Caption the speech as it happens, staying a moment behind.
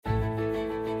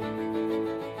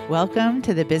Welcome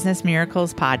to the Business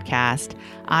Miracles Podcast.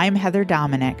 I'm Heather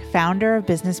Dominick, founder of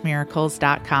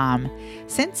BusinessMiracles.com.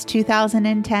 Since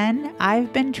 2010,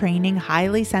 I've been training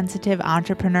highly sensitive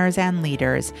entrepreneurs and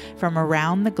leaders from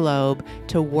around the globe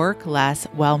to work less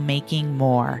while making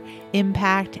more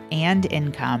impact and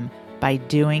income by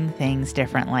doing things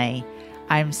differently.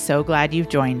 I'm so glad you've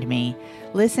joined me.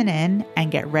 Listen in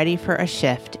and get ready for a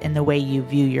shift in the way you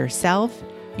view yourself,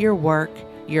 your work,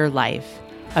 your life.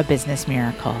 A business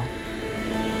miracle.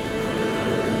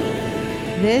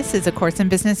 This is A Course in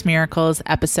Business Miracles,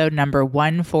 episode number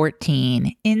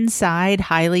 114, Inside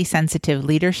Highly Sensitive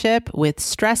Leadership with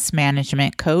stress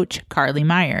management coach Carly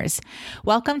Myers.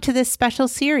 Welcome to this special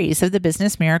series of the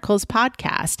Business Miracles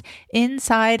podcast,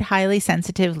 Inside Highly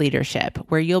Sensitive Leadership,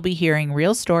 where you'll be hearing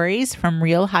real stories from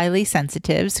real highly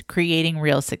sensitives creating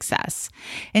real success.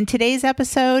 In today's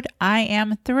episode, I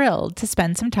am thrilled to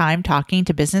spend some time talking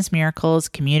to Business Miracles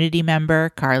community member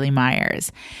Carly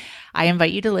Myers. I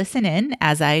invite you to listen in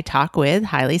as I talk with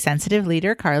highly sensitive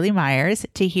leader Carly Myers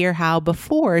to hear how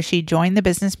before she joined the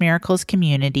Business Miracles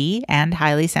community and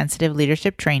highly sensitive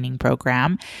leadership training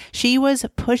program, she was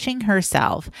pushing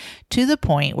herself to the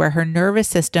point where her nervous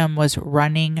system was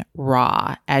running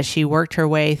raw as she worked her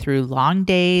way through long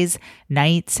days,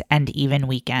 nights, and even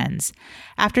weekends.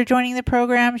 After joining the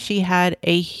program, she had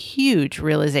a huge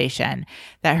realization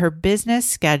that her business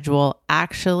schedule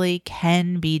actually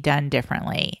can be done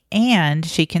differently, and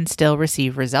she can still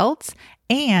receive results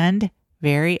and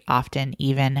very often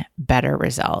even better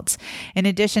results. In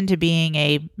addition to being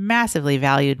a massively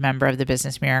valued member of the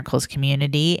Business Miracles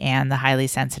community and the highly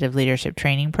sensitive leadership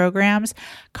training programs,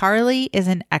 Carly is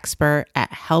an expert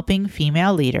at helping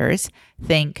female leaders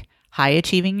think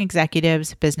high-achieving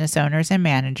executives, business owners, and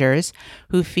managers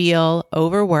who feel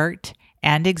overworked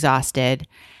and exhausted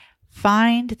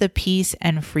find the peace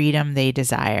and freedom they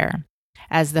desire.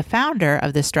 As the founder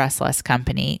of the Stressless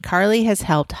Company, Carly has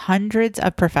helped hundreds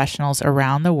of professionals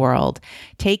around the world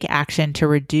take action to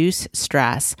reduce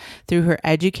stress through her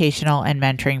educational and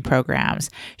mentoring programs.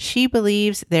 She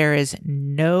believes there is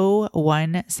no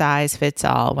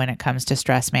one-size-fits-all when it comes to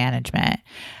stress management.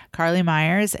 Carly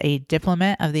Myers, a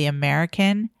diplomate of the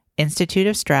American Institute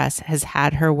of Stress, has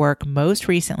had her work most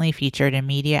recently featured in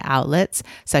media outlets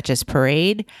such as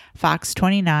Parade, Fox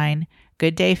 29,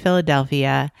 Good Day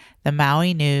Philadelphia, the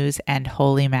Maui News, and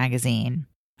Holy Magazine.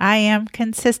 I am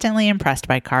consistently impressed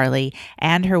by Carly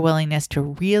and her willingness to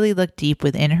really look deep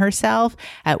within herself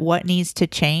at what needs to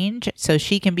change so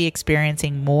she can be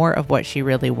experiencing more of what she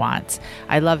really wants.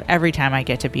 I love every time I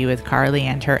get to be with Carly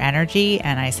and her energy,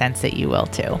 and I sense that you will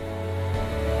too.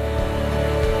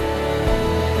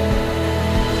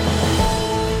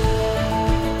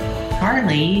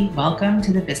 Carly, welcome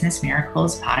to the Business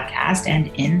Miracles podcast and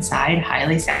Inside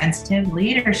Highly Sensitive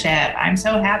Leadership. I'm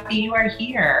so happy you are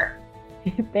here.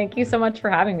 Thank you so much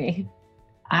for having me.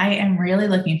 I am really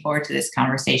looking forward to this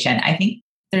conversation. I think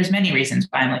there's many reasons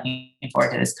why I'm looking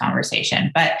forward to this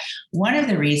conversation, but one of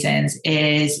the reasons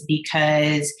is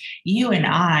because you and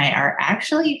I are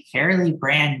actually fairly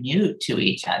brand new to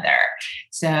each other.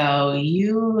 So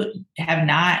you have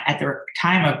not, at the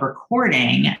time of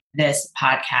recording this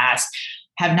podcast,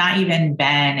 have not even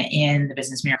been in the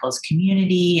Business Miracles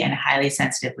community and highly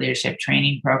sensitive leadership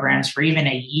training programs for even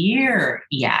a year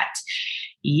yet.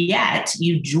 Yet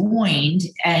you joined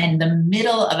in the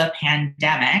middle of a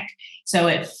pandemic. So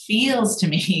it feels to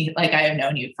me like I have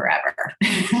known you forever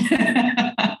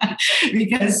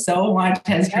because so much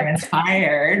has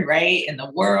transpired, right, in the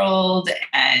world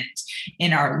and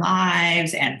in our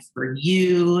lives and for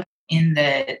you in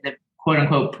the quote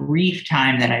unquote brief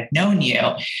time that I've known you.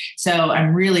 So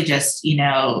I'm really just,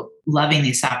 loving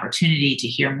this opportunity to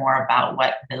hear more about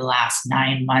what the last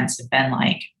 9 months have been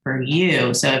like for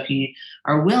you. So if you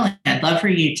are willing, I'd love for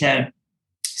you to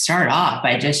start off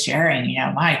by just sharing,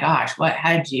 my gosh, what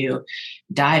had you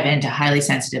dive into highly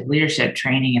sensitive leadership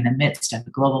training in the midst of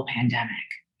a global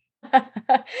pandemic?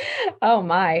 Oh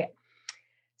my.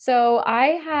 So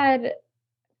I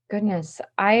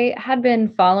had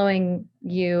been following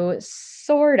you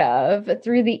sort of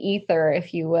through the ether,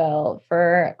 if you will,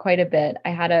 for quite a bit. I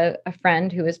had a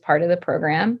friend who was part of the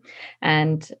program,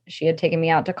 and she had taken me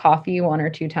out to coffee 1 or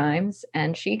 2 times,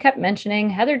 and she kept mentioning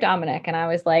Heather Dominick. And I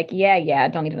was like, yeah,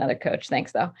 don't need another coach.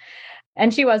 Thanks though.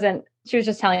 And she was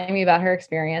just telling me about her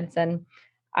experience. And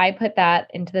I put that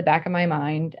into the back of my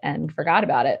mind and forgot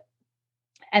about it.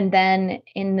 And then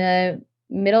in the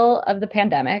middle of the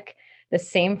pandemic, the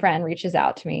same friend reaches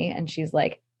out to me and she's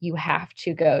like, you have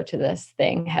to go to this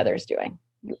thing Heather's doing.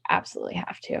 You absolutely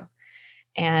have to.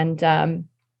 And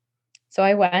so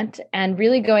I went, and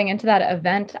really going into that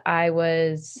event, I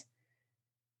was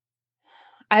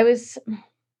I was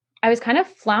kind of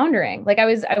floundering. Like I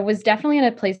was definitely in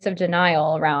a place of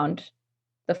denial around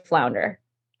the flounder.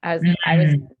 I was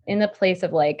Mm-hmm. in the place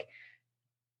of like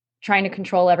trying to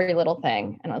control every little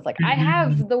thing. And I was like, I Mm-hmm.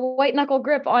 have the white knuckle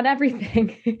grip on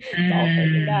everything. It's all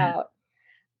figured out.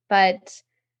 But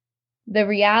the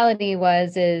reality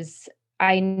is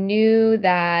I knew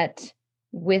that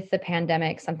with the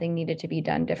pandemic, something needed to be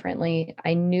done differently.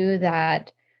 I knew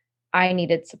that I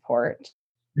needed support.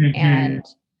 Mm-hmm. And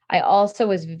I also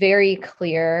was very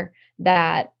clear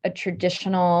that a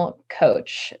traditional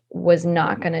coach was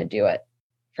not going to do it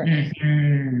for me.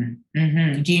 Mm-hmm.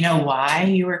 Mm-hmm. Do you know why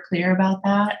you were clear about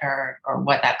that, or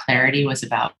what that clarity was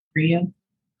about for you?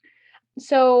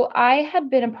 So I had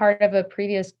been a part of a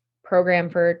previous program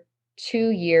for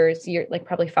 2 years, like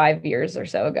probably 5 years or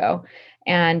so ago.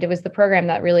 And it was the program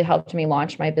that really helped me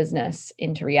launch my business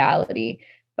into reality.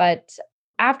 But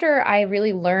after I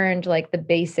really learned like the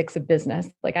basics of business,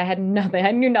 like I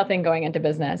knew nothing going into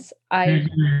business. I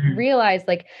Mm-hmm. realized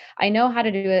like I know how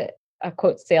to do a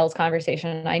quote sales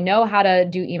conversation. I know how to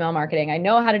do email marketing. I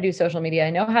know how to do social media. I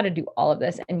know how to do all of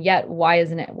this. And yet, why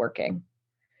isn't it working?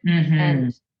 And Mm-hmm.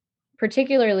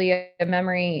 particularly a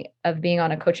memory of being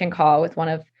on a coaching call with one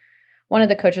of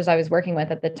the coaches I was working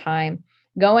with at the time,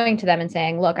 going to them and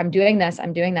saying, "Look, I'm doing this,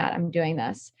 I'm doing that, I'm doing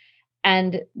this."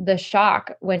 And the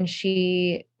shock when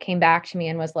she came back to me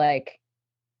and was like,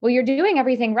 "Well, you're doing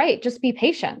everything right. Just be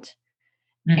patient."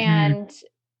 Mm-hmm. And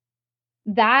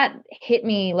that hit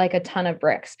me like a ton of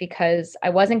bricks because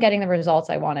I wasn't getting the results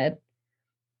I wanted.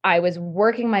 I was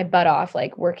working my butt off,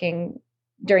 like working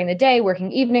during the day,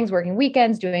 working evenings, working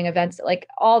weekends, doing events like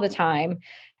all the time.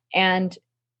 And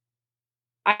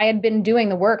I had been doing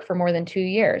the work for more than 2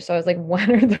 years. So I was like,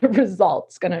 when are the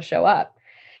results going to show up?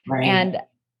 Right. And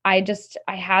I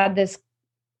had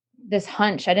this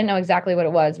hunch. I didn't know exactly what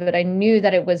it was, but I knew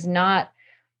that it was not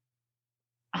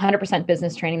 100%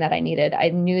 business training that I needed. I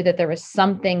knew that there was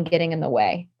something getting in the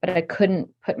way, but I couldn't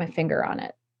put my finger on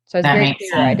it. So I was That very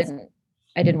makes clear sense.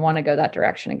 I didn't want to go that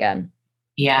direction again.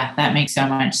 Yeah, that makes so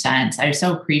much sense. I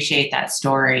so appreciate that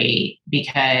story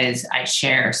because I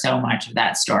share so much of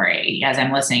that story. As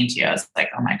I'm listening to you, I was like,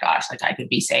 oh my gosh, like I could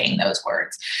be saying those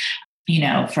words,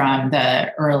 from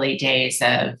the early days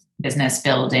of business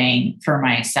building for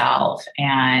myself.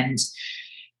 And,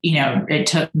 it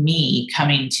took me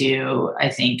coming to, I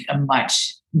think, a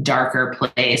much darker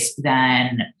place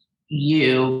than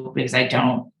you, because I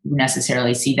don't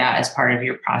necessarily see that as part of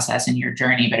your process and your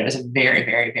journey, but it was a very,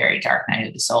 very, very dark night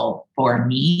of the soul for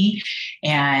me.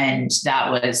 And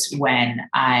that was when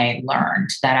I learned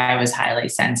that I was highly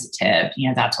sensitive.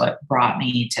 That's what brought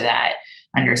me to that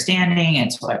understanding.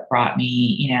 It's what brought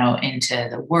me, into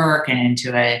the work and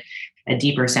into a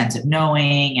deeper sense of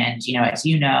knowing. And, as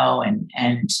you know,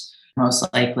 and most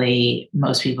likely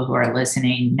most people who are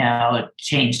listening know it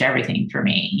changed everything for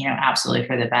me, absolutely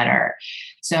for the better.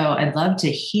 So I'd love to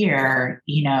hear,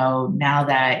 now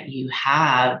that you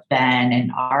have been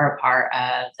and are a part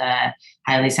of the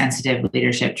highly sensitive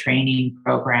leadership training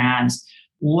programs,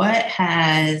 what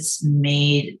has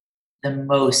made the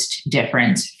most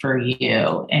difference for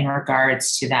you in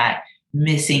regards to that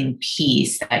missing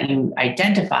piece that you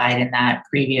identified in that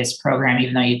previous program,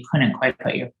 even though you couldn't quite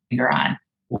put your finger on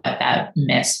what that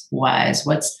miss was?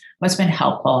 What's been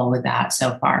helpful with that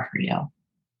so far for you?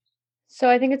 So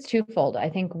I think it's twofold. I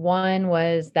think one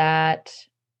was that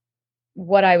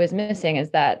what I was missing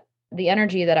is that the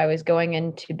energy that I was going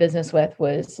into business with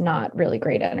was not really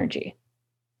great energy.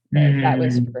 That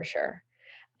was Mm, for sure.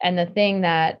 And the thing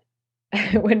that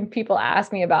when people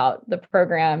ask me about the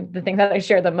program, the thing that I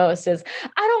share the most is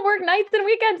I don't work nights and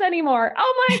weekends anymore.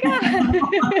 Oh my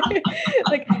God.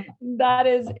 Like that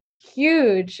is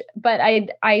huge. But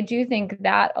I do think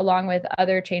that along with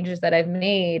other changes that I've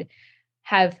made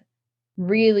have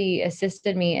really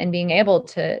assisted me in being able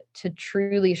to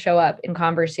truly show up in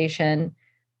conversation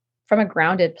from a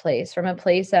grounded place, from a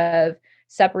place of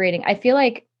separating. I feel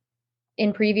like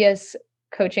in previous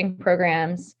coaching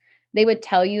programs, they would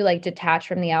tell you like detach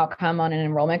from the outcome on an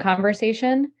enrollment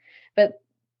conversation, but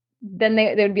then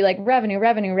they would be like revenue,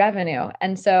 revenue, revenue.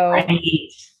 And so right. for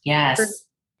Yes.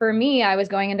 for me, I was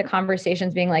going into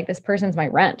conversations being like, this person's my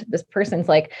rent. This person's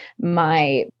like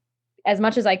my, as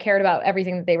much as I cared about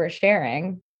everything that they were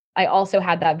sharing, I also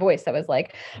had that voice that was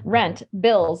like rent,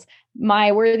 bills,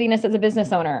 my worthiness as a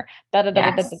business owner, da da da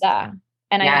da da da. Yes. Da.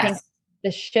 And I think Yes.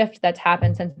 the shift that's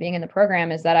happened since being in the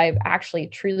program is that I actually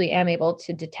truly am able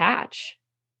to detach.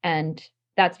 And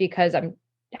that's because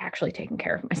actually taking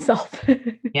care of myself.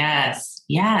 Yes.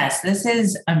 Yes. This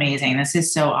is amazing. This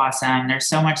is so awesome. There's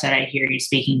so much that I hear you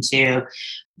speaking to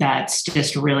that's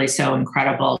just really so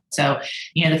incredible. So,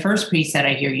 the first piece that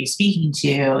I hear you speaking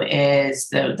to is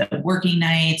the working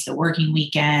nights, the working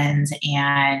weekends,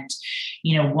 and,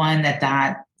 one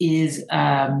that is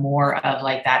more of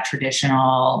like that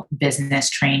traditional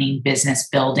business training, business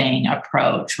building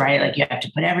approach, right? Like you have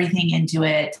to put everything into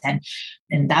it, and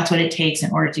that's what it takes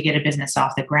in order to get a business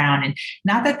off the ground. And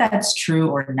not that that's true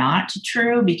or not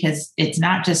true, because it's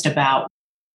not just about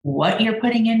what you're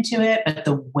putting into it, but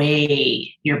the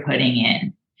way you're putting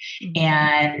in. Mm-hmm.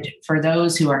 And for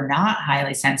those who are not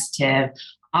highly sensitive,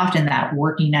 often that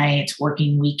working nights,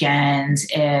 working weekends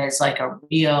is like a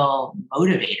real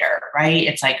motivator, right?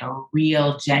 It's like a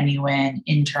real genuine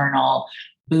internal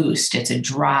boost. It's a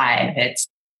drive. It's,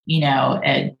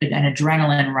 an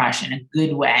adrenaline rush in a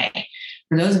good way.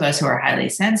 For those of us who are highly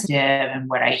sensitive, and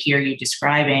what I hear you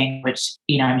describing, which,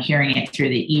 I'm hearing it through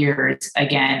the ears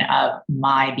again of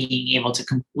my being able to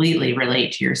completely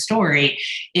relate to your story,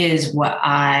 is what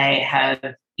I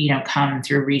have, come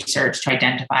through research to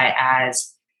identify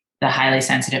as the highly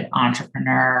sensitive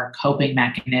entrepreneur coping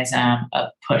mechanism of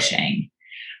pushing,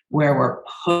 where we're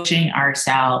pushing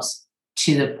ourselves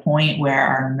to the point where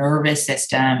our nervous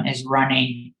system is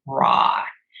running raw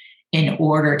in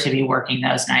order to be working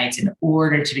those nights, in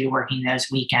order to be working those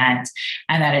weekends,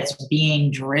 and that it's being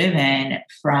driven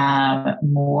from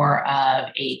more of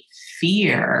a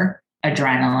fear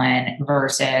adrenaline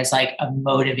versus like a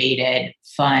motivated,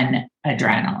 fun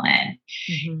adrenaline.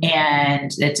 Mm-hmm.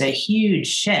 And it's a huge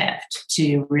shift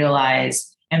to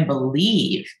realize and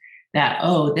believe that,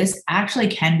 this actually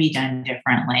can be done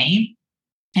differently.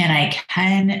 And I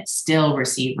can still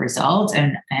receive results,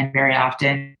 and very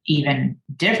often even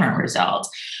different results,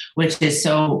 which is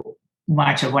so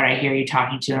much of what I hear you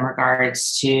talking to in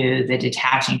regards to the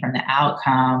detaching from the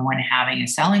outcome when having a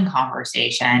selling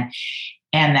conversation.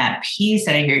 And that piece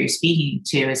that I hear you speaking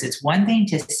to is, it's one thing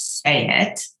to say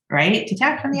it, right?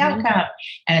 Detach from the mm-hmm. outcome.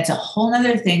 And it's a whole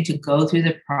other thing to go through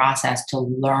the process to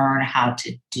learn how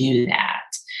to do that.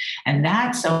 And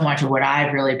that's so much of what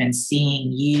I've really been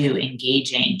seeing you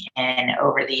engaging in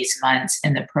over these months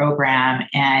in the program.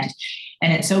 And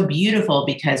it's so beautiful,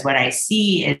 because what I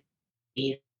see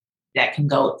is that can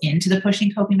go into the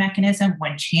pushing coping mechanism,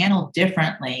 when channeled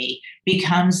differently,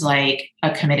 becomes like a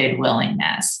committed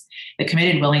willingness. The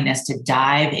committed willingness to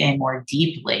dive in more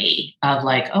deeply of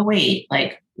like, oh, wait,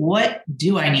 like, what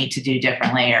do I need to do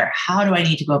differently, or how do I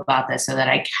need to go about this so that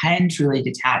I can truly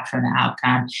detach from the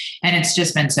outcome? And it's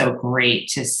just been so great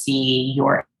to see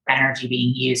your energy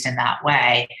being used in that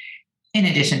way, in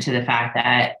addition to the fact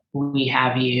that we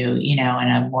have you, in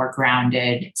a more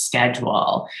grounded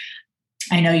schedule.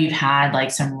 I know you've had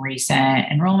like some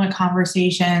recent enrollment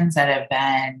conversations that have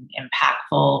been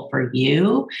impactful for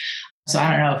you. So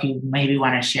I don't know if you maybe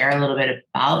want to share a little bit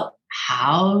about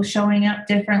how showing up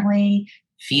differently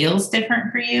feels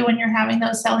different for you when you're having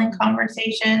those selling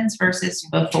conversations versus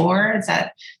before. Is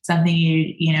that something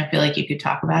you feel like you could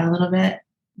talk about a little bit?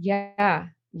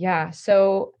 Yeah.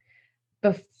 So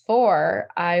before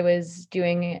I was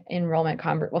doing enrollment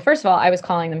well, first of all, I was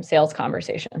calling them sales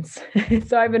conversations.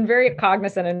 So I've been very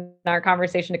cognizant in our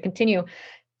conversation to continue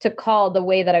to call the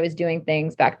way that I was doing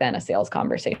things back then a sales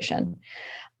conversation.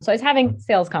 So I was having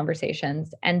sales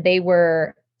conversations, and they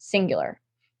were singular.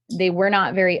 They were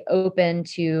not very open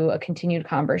to a continued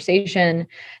conversation.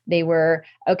 They were,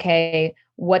 okay,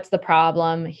 what's the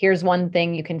problem? Here's one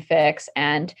thing you can fix.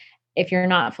 And if you're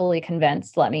not fully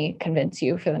convinced, let me convince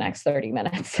you for the next 30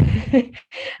 minutes.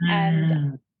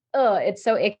 And it's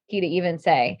so icky to even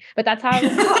say, but that's how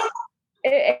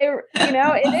it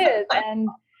is. And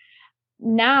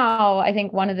now I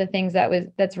think one of the things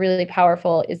that's really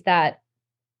powerful is that,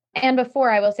 and before,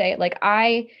 I will say, like,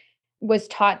 I was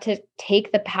taught to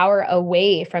take the power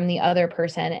away from the other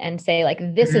person and say, like,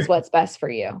 this is what's best for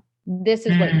you. This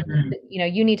is what,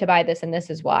 you need to buy this, and this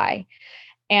is why.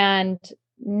 And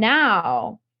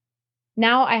now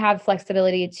I have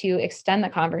flexibility to extend the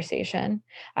conversation.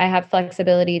 I have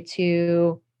flexibility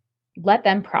to let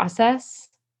them process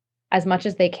as much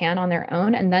as they can on their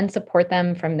own, and then support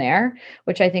them from there,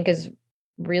 which I think is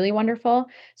really wonderful.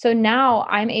 So now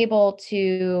I'm able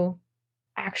to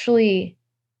actually,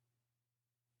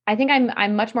 I think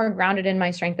I'm much more grounded in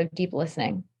my strength of deep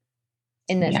listening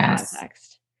in this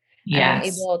context. Yes.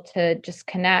 I'm able to just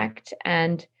connect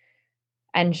and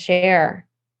share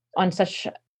on such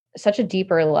a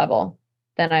deeper level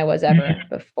than I was ever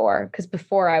before. Because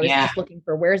before I was just looking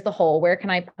for, where's the hole? Where can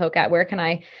I poke at? Where can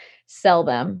I sell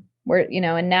them?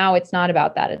 And now it's not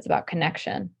about that. It's about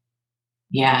connection.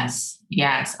 Yes.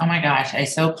 Yes. Oh my gosh. I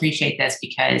so appreciate this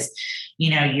because,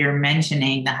 you're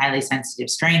mentioning the highly sensitive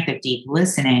strength of deep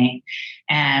listening.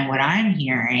 And what I'm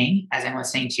hearing as I'm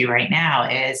listening to you right now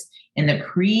is in the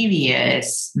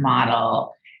previous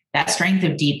model, that strength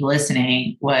of deep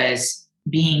listening was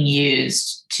being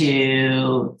used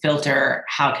to filter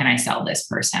how can I sell this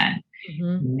person?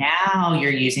 Mm-hmm. Now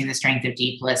you're using the strength of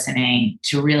deep listening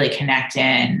to really connect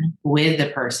in with the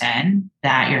person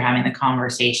that you're having the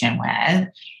conversation with,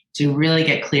 to really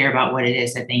get clear about what it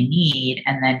is that they need,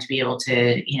 and then to be able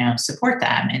to, support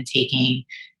them in taking,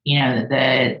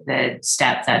 the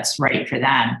step that's right for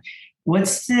them.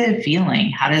 What's the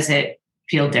feeling? How does it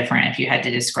feel different if you had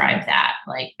to describe that,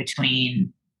 like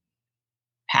between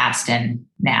past and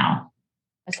now?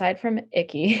 Aside from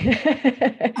icky. Which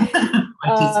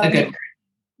is a good um,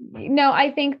 no, I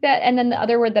think that, and then the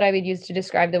other word that I would use to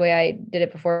describe the way I did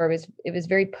it before was, it was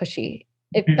very pushy.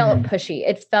 It felt word. pushy.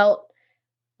 It felt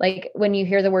like when you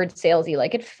hear the word salesy,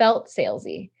 like it felt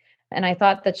salesy. And I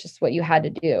thought that's just what you had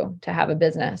to do to have a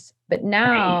business. But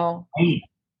Right. Right.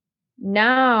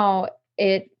 now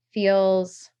it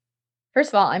feels, first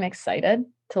of all, I'm excited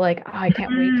to like, oh, I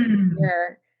can't wait to be Mm.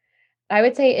 here. I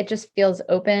would say it just feels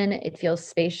open. It feels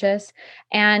spacious.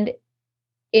 And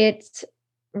it's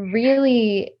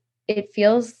really, it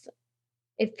feels,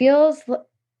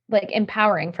 like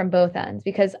empowering from both ends,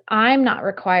 because I'm not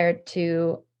required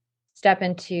to step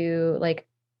into like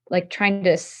trying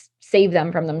to save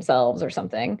them from themselves or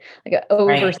something, like Right.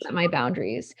 overset my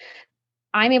boundaries.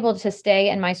 I'm able to stay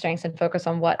in my strengths and focus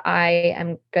on what I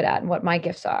am good at and what my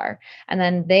gifts are. And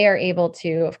then they are able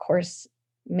to, of course,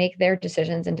 make their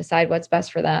decisions and decide what's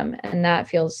best for them. And that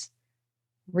feels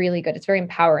really good. It's very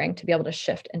empowering to be able to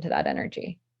shift into that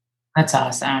energy. That's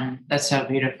awesome. That's so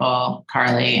beautiful,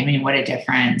 Carly. I mean, what a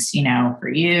difference, for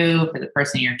you, for the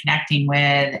person you're connecting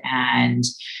with. And,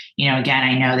 again,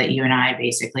 I know that you and I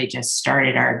basically just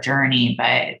started our journey,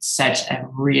 but it's such a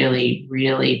really,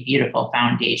 really beautiful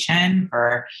foundation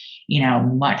for,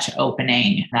 much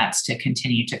opening that's to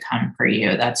continue to come for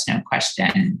you. That's no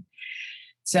question.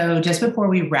 So, just before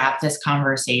we wrap this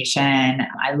conversation,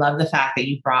 I love the fact that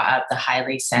you brought up the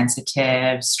highly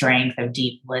sensitive strength of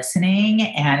deep listening.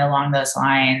 And along those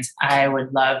lines, I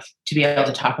would love to be able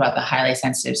to talk about the highly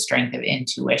sensitive strength of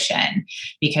intuition,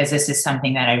 because this is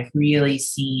something that I've really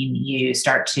seen you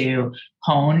start to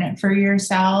hone for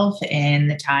yourself in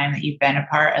the time that you've been a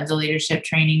part of the leadership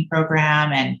training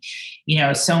program. And,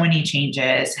 so many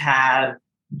changes have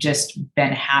just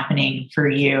been happening for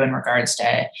you in regards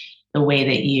to the way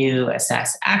that you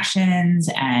assess actions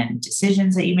and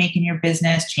decisions that you make in your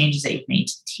business, changes that you've made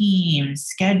to teams,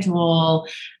 schedule,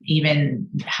 even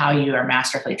how you are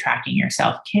masterfully tracking your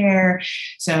self-care.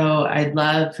 So I'd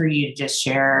love for you to just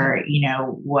share,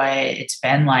 what it's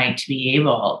been like to be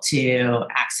able to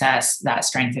access that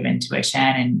strength of intuition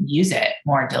and use it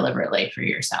more deliberately for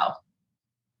yourself.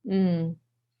 Mm,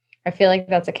 I feel like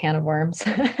that's a can of worms.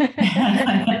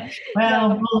 Well,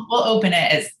 No, we'll open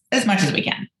it as much as we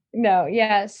can. no,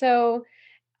 yeah. So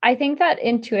I think that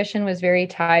intuition was very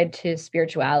tied to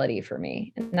spirituality for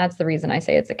me. And that's the reason I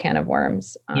say it's a can of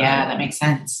worms. Yeah, that makes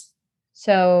sense.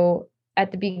 So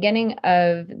at the beginning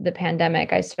of the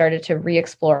pandemic, I started to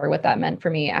re-explore what that meant for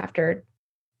me after,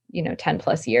 10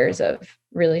 plus years of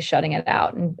really shutting it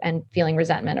out and feeling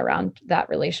resentment around that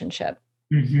relationship.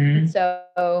 And Mm-hmm.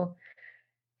 so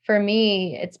for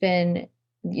me, it's been,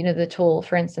 the tool,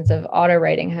 for instance, of auto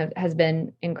writing has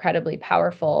been incredibly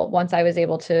powerful once I was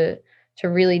able to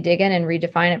really dig in and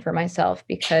redefine it for myself,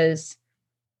 because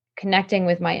connecting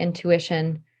with my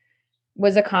intuition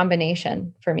was a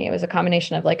combination for me. It was a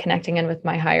combination of like connecting in with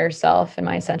my higher self and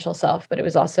my essential self, but it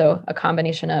was also a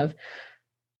combination of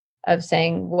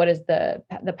saying, what is the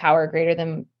power greater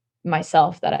than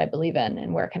myself that I believe in,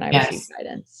 and where can I receive Yes.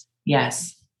 guidance?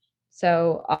 Yes.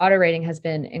 So auto rating has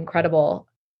been incredible.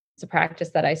 It's a practice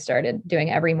that I started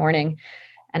doing every morning.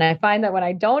 And I find that when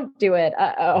I don't do it,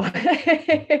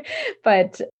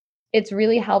 but it's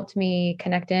really helped me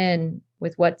connect in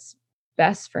with what's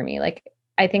best for me. Like,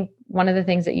 I think one of the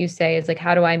things that you say is like,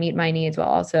 how do I meet my needs while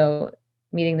also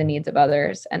meeting the needs of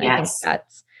others? And I think Yes.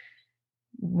 that's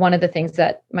one of the things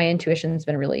that my intuition's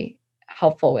been really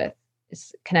helpful with,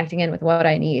 is connecting in with what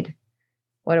I need.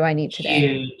 What do I need today?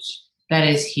 Huge. That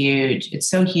is huge. It's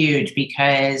so huge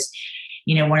because,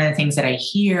 one of the things that I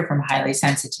hear from highly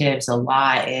sensitives a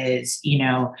lot is,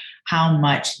 how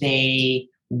much they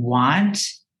want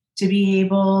to be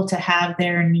able to have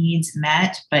their needs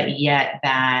met, but yet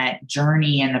that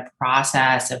journey and the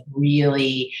process of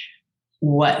really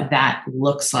what that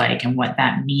looks like and what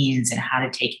that means and how to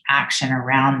take action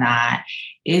around that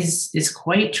is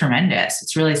quite tremendous.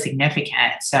 It's really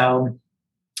significant. So,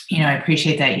 I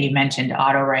appreciate that you mentioned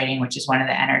auto writing, which is one of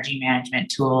the energy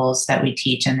management tools that we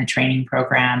teach in the training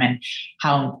program, and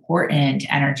how important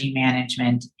energy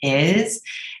management is.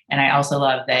 And I also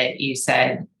love that you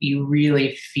said you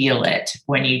really feel it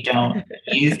when you don't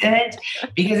use it,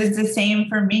 because it's the same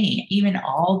for me. Even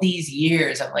all these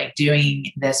years of like doing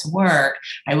this work,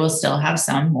 I will still have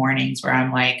some mornings where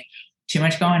I'm like, too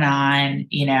much going on,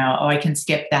 I can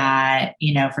skip that,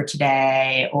 for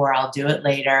today, or I'll do it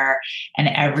later. And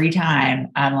every time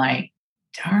I'm like,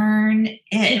 darn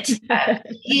it, I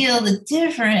feel the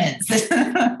difference.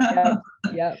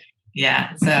 Yep.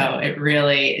 Yeah. So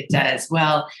it does.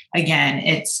 Well, again,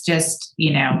 it's just,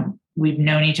 we've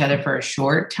known each other for a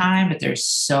short time, but there's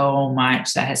so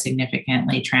much that has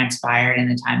significantly transpired in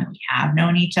the time that we have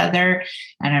known each other.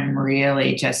 And I'm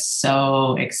really just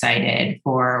so excited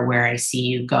for where I see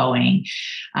you going.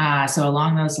 So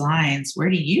along those lines, where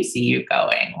do you see you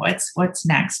going? What's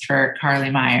next for Carly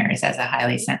Myers as a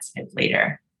highly sensitive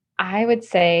leader? I would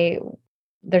say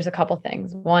there's a couple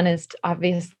things. One is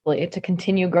obviously to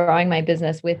continue growing my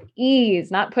business with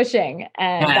ease, not pushing.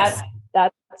 And yes.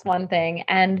 That's one thing.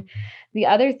 And the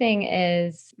other thing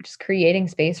is just creating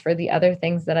space for the other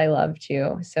things that I love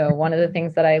too. So one of the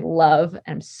things that I love and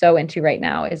I'm so into right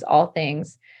now is all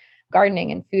things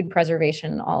gardening and food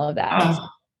preservation, all of that.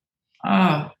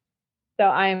 So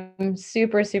I'm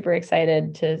super, super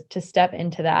excited to step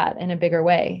into that in a bigger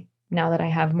way now that I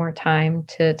have more time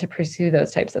to pursue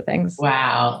those types of things.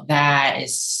 Wow. That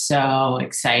is so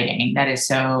exciting. That is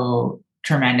so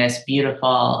tremendous,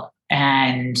 beautiful.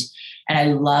 And I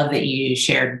love that you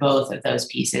shared both of those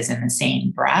pieces in the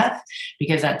same breath,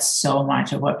 because that's so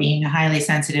much of what being a highly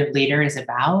sensitive leader is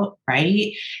about,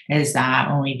 right? Is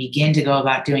that when we begin to go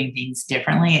about doing things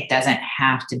differently, it doesn't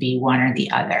have to be one or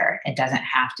the other. It doesn't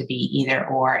have to be either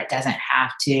or. It doesn't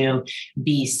have to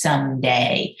be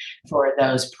someday for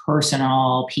those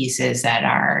personal pieces that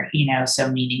are, so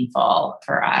meaningful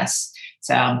for us.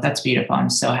 So that's beautiful. I'm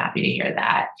so happy to hear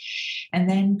that. And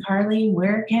then Carly,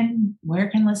 where can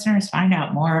listeners find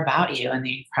out more about you and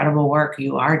the incredible work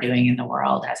you are doing in the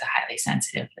world as a highly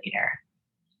sensitive leader?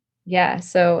 Yeah.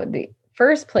 So the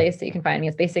first place that you can find me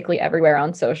is basically everywhere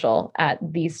on social at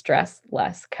The Stress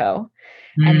Less Co.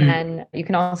 And then you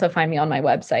can also find me on my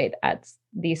website at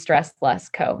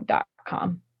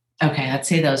thestresslessco.com. Okay. Let's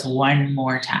say those one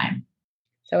more time.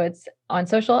 So it's on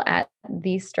social at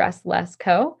The Stress Less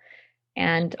Co.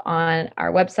 and on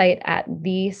our website at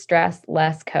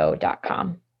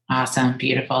thestresslessco.com. Awesome.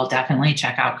 Beautiful. Definitely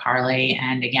check out Carly.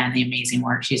 And again, the amazing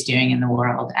work she's doing in the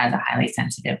world as a highly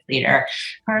sensitive leader.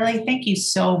 Carly, thank you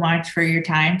so much for your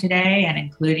time today, and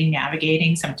including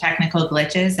navigating some technical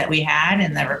glitches that we had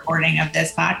in the recording of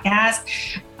this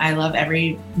podcast. I love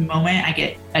every moment I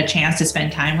get a chance to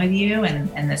spend time with you,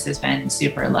 and this has been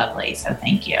super lovely. So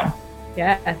thank you.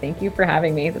 Yeah. Thank you for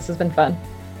having me. This has been fun.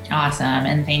 Awesome.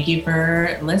 And thank you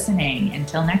for listening.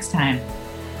 Until next time.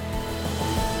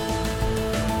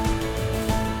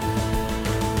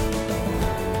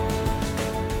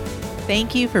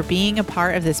 Thank you for being a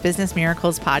part of this Business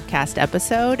Miracles podcast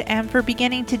episode and for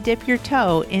beginning to dip your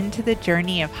toe into the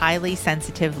journey of highly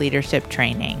sensitive leadership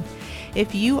training.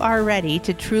 If you are ready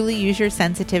to truly use your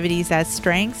sensitivities as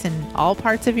strengths in all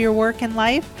parts of your work and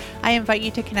life, I invite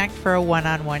you to connect for a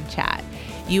one-on-one chat.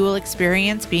 You will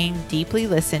experience being deeply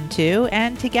listened to,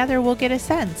 and together we'll get a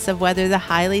sense of whether the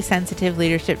highly sensitive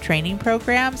leadership training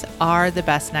programs are the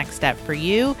best next step for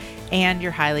you and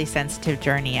your highly sensitive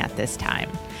journey at this time.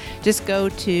 Just go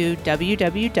to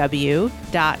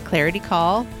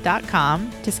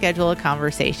www.claritycall.com to schedule a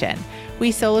conversation.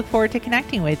 We so look forward to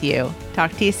connecting with you.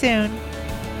 Talk to you soon.